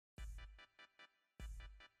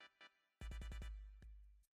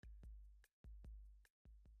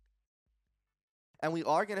And we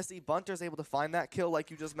are going to see Bunter's able to find that kill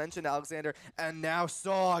like you just mentioned, Alexander. And now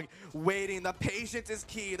Sog waiting. The patience is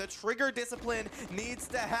key. The trigger discipline needs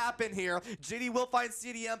to happen here. Jitty will find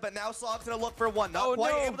CDM, but now Sog's going to look for one. Not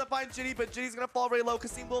quite able to find Jitty, but Jitty's going to fall very low.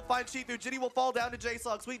 Kasim will find Shifu. Jitty will fall down to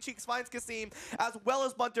J-Sog. Sweet Cheeks finds Kasim as well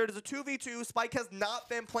as Bunter. It is a 2v2. Spike has not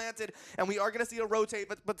been planted, and we are going to see a rotate,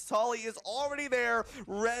 but Vitaly is already there,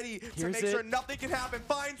 ready to make sure nothing can happen.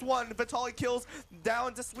 Finds one. Vitaly kills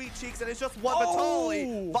down to Sweet Cheeks, and it's just one.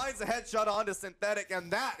 Vitaly finds a headshot onto Synthetic,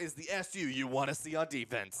 and that is the SU you want to see on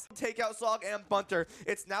defense. Take out Sog and Bunter.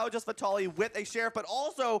 It's now just Vitaly with a sheriff, but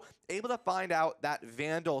also able to find out that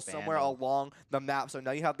Vandal somewhere along the map. So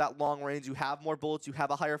now you have that long range, you have more bullets, you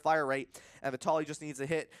have a higher fire rate, and Vitaly just needs to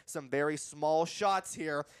hit some very small shots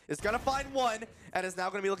here. Is going to find one, and is now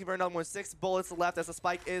going to be looking for another one. 6 bullets left as the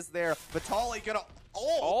spike is there. Vitaly going to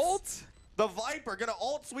ult. The Viper gonna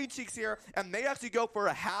ult Sweet Cheeks here, and they actually go for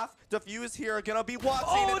a half defuse here. Gonna be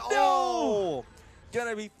Watson.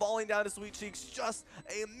 Gonna be falling down to Sweet Cheeks, just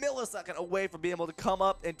a millisecond away from being able to come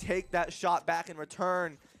up and take that shot back in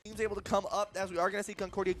return. Team's able to come up as we are gonna see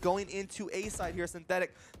Concordia going into A side here.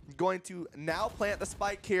 Synthetic going to now plant the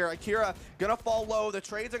spike here. Akira gonna fall low. The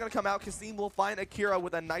trades are gonna come out. Kasim will find Akira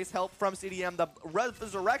with a nice help from CDM. The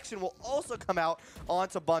resurrection will also come out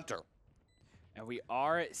onto Bunter. And we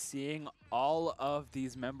are seeing all of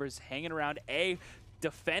these members hanging around A.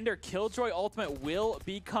 Defender Killjoy ultimate will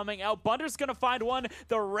be coming out. Bunter's gonna find one.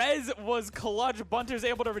 The res was clutch. Bunter's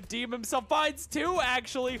able to redeem himself. Finds 2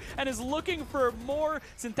 actually, and is looking for more.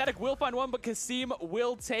 Synthetic will find one, but Kasim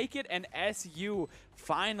will take it. And SU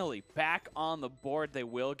finally back on the board. They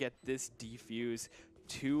will get this defuse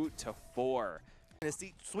 2-4.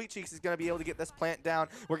 Sweet Cheeks is going to be able to get this plant down.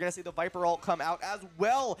 We're going to see the Viper ult come out as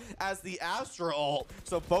well as the Astra ult.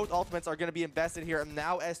 So both ultimates are going to be invested here. And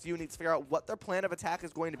now SU needs to figure out what their plan of attack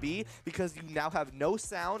is going to be, because you now have no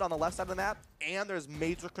sound on the left side of the map, and there's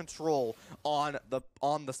major control on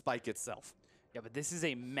the spike itself. Yeah, but this is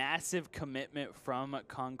a massive commitment from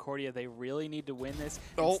Concordia. They really need to win this.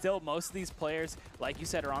 And still, most of these players, like you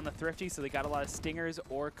said, are on the Thrifty, so they got a lot of Stingers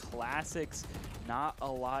or Classics. Not a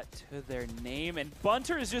lot to their name. And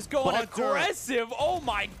Bunter is just going aggressive. Oh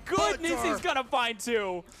my goodness, he's going to find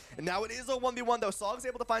 2. And now it is a 1v1 though. Sog's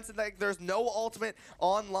able to find Synthetic. There's no ultimate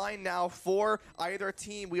online now for either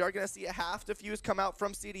team. We are going to see a half defuse come out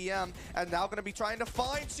from CDM, and now going to be trying to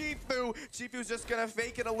find Shifu. Shifu's just going to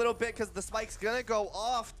fake it a little bit because the spike's going to go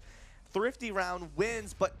off. Thrifty round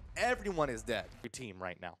wins, but everyone is dead. Your team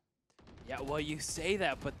right now. Yeah, well, you say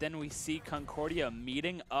that, but then we see Concordia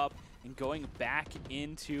meeting up and going back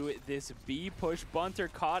into this B push. Bunter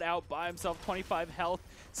caught out by himself, 25 health.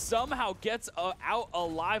 Somehow gets out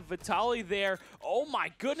alive. Vitaly there. Oh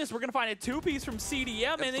my goodness, we're going to find a 2-piece from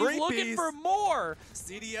CDM, and he's looking for more.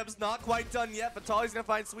 CDM's not quite done yet. Vitaly's going to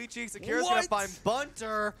find Sweet Cheeks. Akira's going to find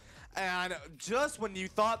Bunter. And just when you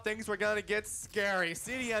thought things were going to get scary,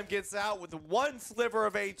 CDM gets out with 1 sliver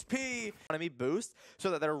of HP. Economy boost so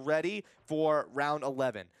that they're ready for round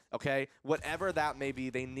 11. Okay, whatever that may be,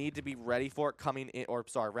 they need to be ready for it coming in, or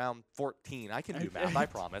sorry, round 14. I can do math, I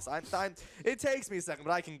promise. It takes me a second,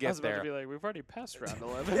 but I can get there. I was about to be like, we've already passed round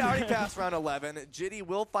 11. Yeah, already passed round 11. Jitty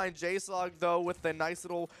will find J-Sog, though, with a nice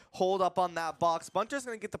little hold up on that box. Bunter's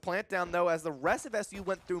going to get the plant down, though, as the rest of SU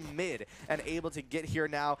went through mid and able to get here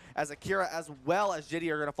now, as Akira as well as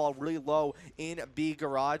Jitty are going to fall really low in B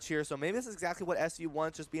garage here. So maybe this is exactly what SU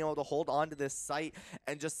wants, just being able to hold on to this site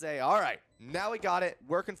and just say, all right, now we got it.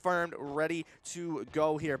 We're confirmed, ready to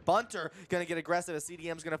go here. Bunter going to get aggressive as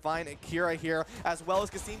CDM's going to find Akira here, as well as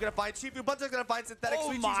Kasim going to find Shifu. Bunter's going to find Synthetic.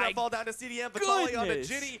 Sweet Cheeks going to fall down to CDM. Vitaly on the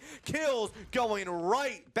Jitty. Kills going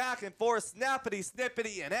right back and forth. Snappity,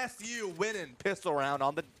 snippity, and SU winning pistol round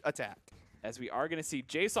on the attack. As we are going to see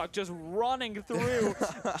J-Sock just running through,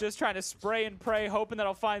 just trying to spray and pray, hoping that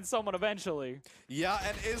I'll find someone eventually. Yeah,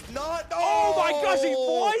 and is not... Oh my gosh, he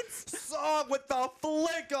points! Song with the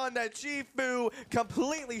flick on the Chifu,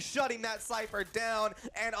 completely shutting that Cypher down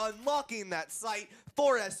and unlocking that site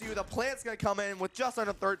for SU. The plant's going to come in with just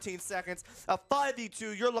under 13 seconds. A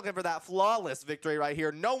 5v2, you're looking for that flawless victory right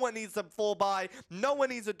here. No one needs to full buy. No one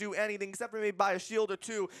needs to do anything except for maybe buy a shield or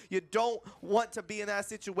 2. You don't want to be in that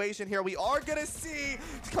situation here. We are going to see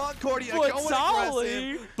Concordia going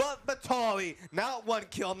aggressive, but Vitaly, not 1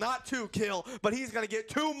 kill, not 2 kill, but he's going to get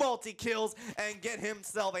 2 multi-kills and get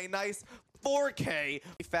himself a nice 4K.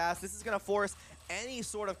 Fast. This is going to force any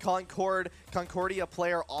sort of Concordia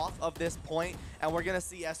player off of this point, and we're gonna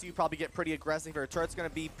see SU probably get pretty aggressive here. Turret's gonna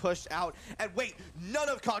be pushed out, and wait, none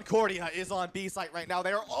of Concordia is on B site right now.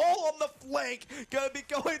 They are all on the flank, gonna be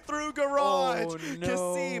going through garage. Oh, no.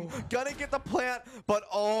 Kasim gonna get the plant, but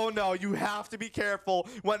oh no, you have to be careful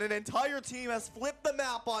when an entire team has flipped the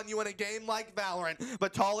map on you in a game like Valorant.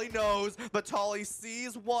 Batali knows, Batali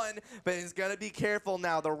sees one, but he's gonna be careful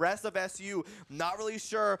now. The rest of SU not really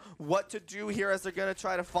sure what to do here, as they're going to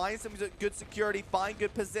try to find some good security, find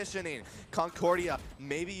good positioning. Concordia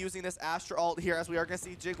maybe using this Astra ult here, as we are going to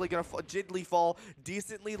see Jiggly fall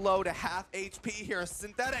decently low to half HP here.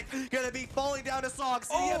 Synthetic going to be falling down to Sog.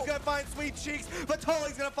 CDM's going to find Sweet Cheeks.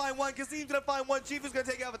 Vitali's going to find one. Kasim's going to find one. Chifu's going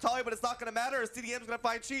to take out Vitali, but it's not going to matter, as CDM's going to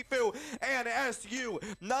find Chifu. And SU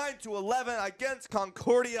 9-11 against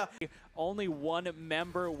Concordia. Only one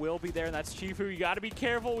member will be there, and that's Chifu. You got to be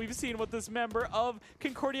careful. We've seen what this member of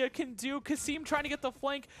Concordia can do. Kasim trying to get the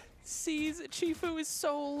flank, sees Chifu is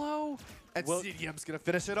so low. And CDM's going to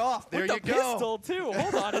finish it off. There you with the go. pistol, too.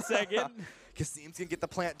 Hold on a second. Kasim's going to get the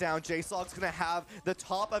plant down. J-Sog's going to have the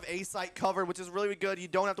top of A site covered, which is really good. You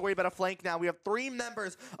don't have to worry about a flank now. We have 3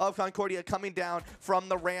 members of Concordia coming down from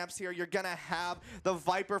the ramps here. You're going to have the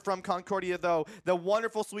Viper from Concordia, though. The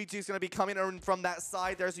wonderful Sweet Cheeks is going to be coming in from that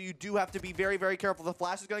side there, so you do have to be very, very careful. The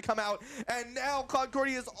flash is going to come out, and now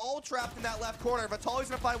Concordia is all trapped in that left corner. Vitali's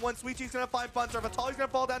going to find one. Sweet Cheeks going to find Bunter. Vitali's going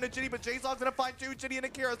to fall down to Jitty, but J-Sog's going to find 2. Jitty and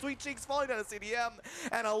Akira. Sweet Cheeks falling down to CDM.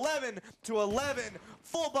 And 11-11.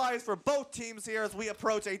 Full buys for both teams here as we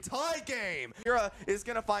approach a tie game. Akira is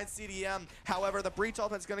going to find CDM. However, the Breach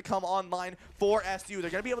ultimate is going to come online for SU. They're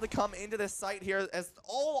going to be able to come into this site here, as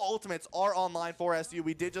all ultimates are online for SU.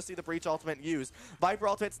 We did just see the Breach ultimate used. Viper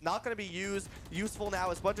ultimate's not going to be useful now,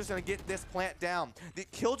 as Bunter's going to get this plant down. The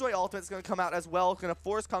Killjoy ultimate is going to come out as well. It's going to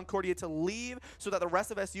force Concordia to leave so that the rest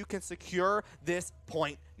of SU can secure this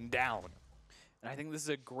point down. And I think this is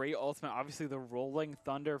a great ultimate. Obviously, the Rolling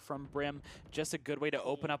Thunder from Brim, just a good way to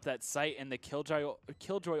open up that site. And the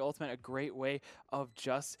Killjoy ultimate, a great way of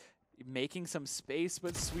just making some space.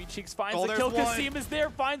 But Sweet Cheeks finds the kill. Kasim is there,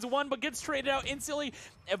 finds one, but gets traded out instantly.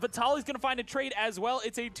 And Vitali's going to find a trade as well.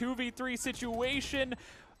 It's a 2v3 situation.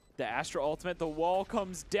 The Astra ultimate, the wall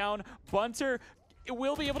comes down. Bunter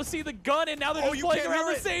will be able to see the gun, and now they're just playing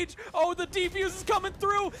around the Sage. Oh, the defuse is coming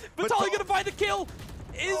through. Vitali going to find the kill.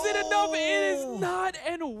 Is it enough? It is not.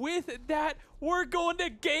 And with that, we're going to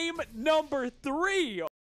game number 3.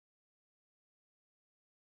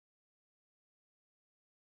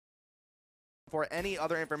 Before any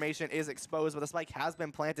other information is exposed, but the spike has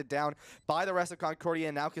been planted down by the rest of Concordia,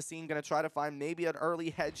 and now Kasim going to try to find maybe an early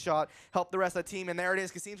headshot, help the rest of the team, and there it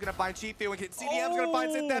is. Kasim's going to find Chifu, and CDM's going to find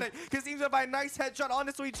Synthetic. Kasim's going to find a nice headshot on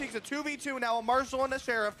the Sweet Cheeks, a 2v2 now, a Marshall and a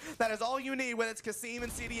Sheriff. That is all you need when it's Kasim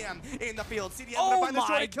and CDM in the field. CDM going to find the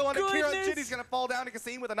short kill on Akira. Jitty's going to fall down to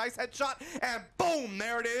Kasim with a nice headshot, and boom,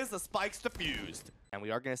 there it is. The spike's defused. And we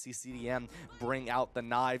are going to see CDM bring out the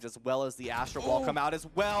knives, as well as the Astro Ball come out as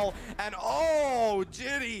well. And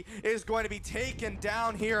Jitty is going to be taken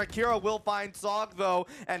down here. Akira will find Zog, though.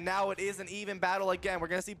 And now it is an even battle again. We're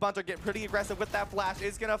going to see Bunter get pretty aggressive with that flash.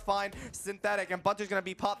 Is going to find Synthetic, and Bunter's going to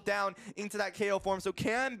be popped down into that KO form. So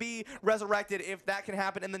can be resurrected if that can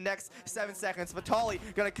happen in the next 7 seconds. Vitali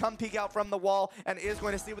going to come peek out from the wall and is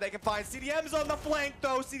going to see what they can find. CDM's on the flank,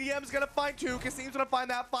 though. CDM's going to find 2. Kasim's going to find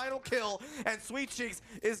that final kill. And Sweet Cheeks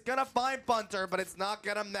is gonna find Bunter, but it's not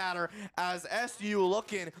gonna matter, as SU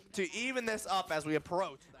looking to even this up as we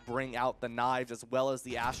approach. Bring out the knives, as well as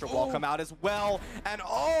the Astro Ball come out as well. And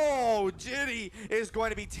Jitty is going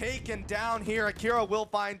to be taken down here. Akira will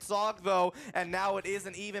find Zog, though, and now it is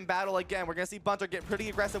an even battle again. We're gonna see Bunter get pretty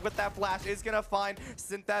aggressive with that flash. Is gonna find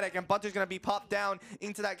Synthetic, and Bunter's gonna be popped down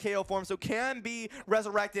into that KO form, so can be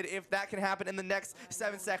resurrected if that can happen in the next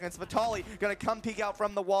 7 seconds. Vitali gonna come peek out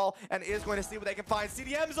from the wall and is going to see what they can find.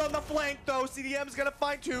 CDM's on the flank, though. CDM's gonna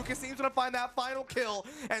find 2. Kasim's gonna find that final kill,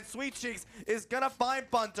 and Sweet Cheeks is gonna find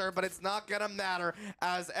Bunter, but it's not gonna matter,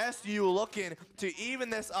 as SU looking to even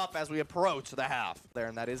this up as we approach the half there,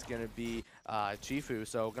 and that is gonna be Chifu,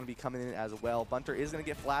 so gonna be coming in as well. Bunter is gonna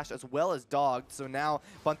get flashed as well as dogged, so now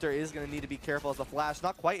Bunter is gonna need to be careful, as the flash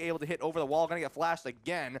not quite able to hit over the wall, gonna get flashed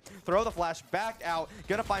again. Throw the flash back out,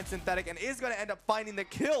 gonna find Synthetic, and is gonna end up finding the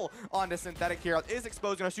kill onto Synthetic here. Is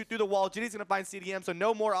exposed, gonna shoot through the wall. Jitty's gonna find CDM, so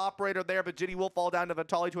no more operator there, but Jitty will fall down to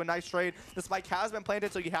Vitali to a nice trade. The spike has been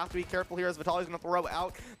planted, so you have to be careful here, as Vitali's gonna throw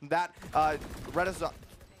out that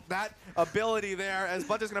that ability there, as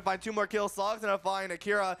Bunter's gonna find 2 more kills. Sog's gonna find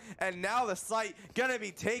Akira, and now the site gonna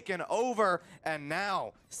be taken over, and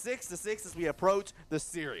now 6-6 as we approach the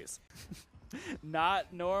series.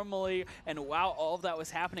 Not normally. And while all of that was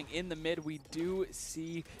happening in the mid, we do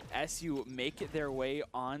see SU make it their way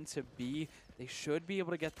on to B. They should be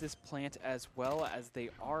able to get this plant as well, as they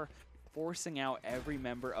are forcing out every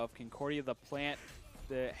member of Concordia. The plant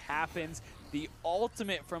that happens. The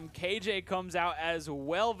ultimate from KJ comes out as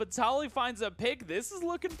well. Vitali finds a pick. This is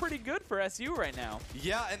looking pretty good for SU right now.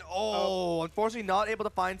 Yeah, and unfortunately not able to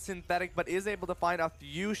find Synthetic, but is able to find a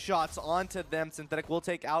few shots onto them. Synthetic will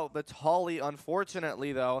take out Vitali,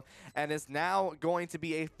 unfortunately, though, and is now going to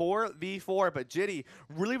be a 4v4. But Jitty,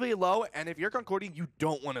 really, really low, and if you're Concordia, you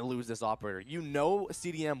don't want to lose this operator. You know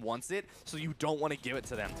CDM wants it, so you don't want to give it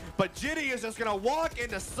to them. But Jitty is just going to walk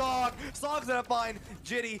into Sog. Sog's going to find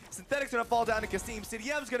Jitty. Synthetic's going to fall down to Kasim.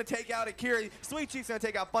 CDM's going to take out Akiri. Sweet Cheek's going to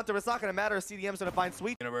take out Bunter. It's not going to matter if CDM's going to find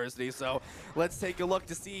Sweet University. So let's take a look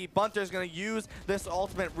to see. Bunter's going to use this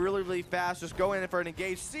ultimate really, really fast. Just go in for an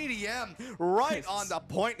engage. CDM right on the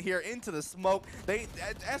point here into the smoke.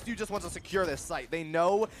 SU just wants to secure this site. They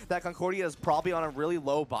know that Concordia is probably on a really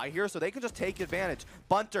low buy here, so they can just take advantage.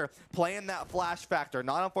 Bunter playing that flash factor.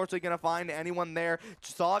 Not unfortunately going to find anyone there.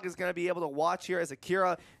 Sog is going to be able to watch here as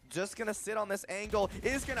Akira just going to sit on this angle,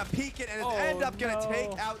 is going to peek it, and end up going to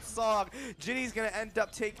take out Sog. Jitty's going to end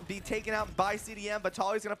up be taken out by CDM, but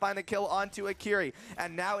Tali's going to find the kill onto Akiri.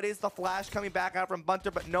 And now it is the flash coming back out from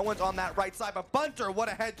Bunter, but no one's on that right side. But Bunter,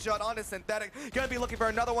 what a headshot onto Synthetic. Going to be looking for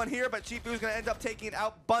another one here, but Chifu's going to end up taking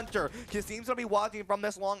out Bunter. Kasim's going to be walking from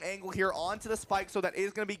this long angle here onto the spike, so that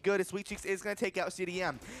is going to be good, as Sweet Cheeks is going to take out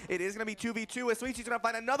CDM. It is going to be 2v2, as Sweet Cheeks going to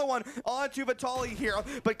find another one onto Vitali here,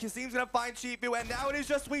 but Kasim's going to find Chifu, and now it is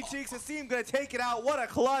just Sweet Cheeks. Kasim going to take it out. What a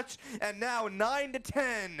clutch. And now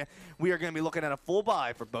 9-10. We are going to be looking at a full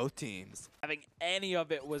buy for both teams. Having any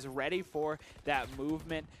of it was ready for that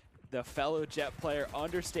movement. The fellow Jet player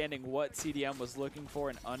understanding what CDM was looking for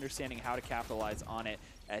and understanding how to capitalize on it.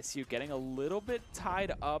 SU getting a little bit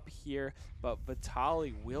tied up here, but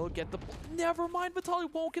Vitali will get the... Never mind, Vitali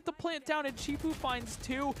won't get the plant down, and Chifu finds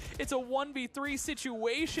two. It's a 1v3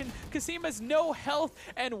 situation. Kasim has no health,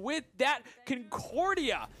 and with that,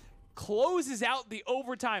 Concordia closes out the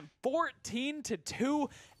overtime 14-2.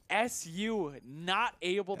 SU not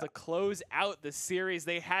able to close out the series.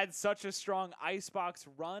 They had such a strong icebox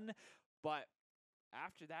run, but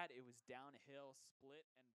after that, it was downhill. Split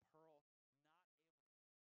and Pearl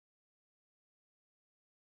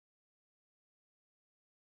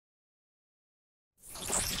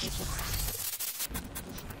not able.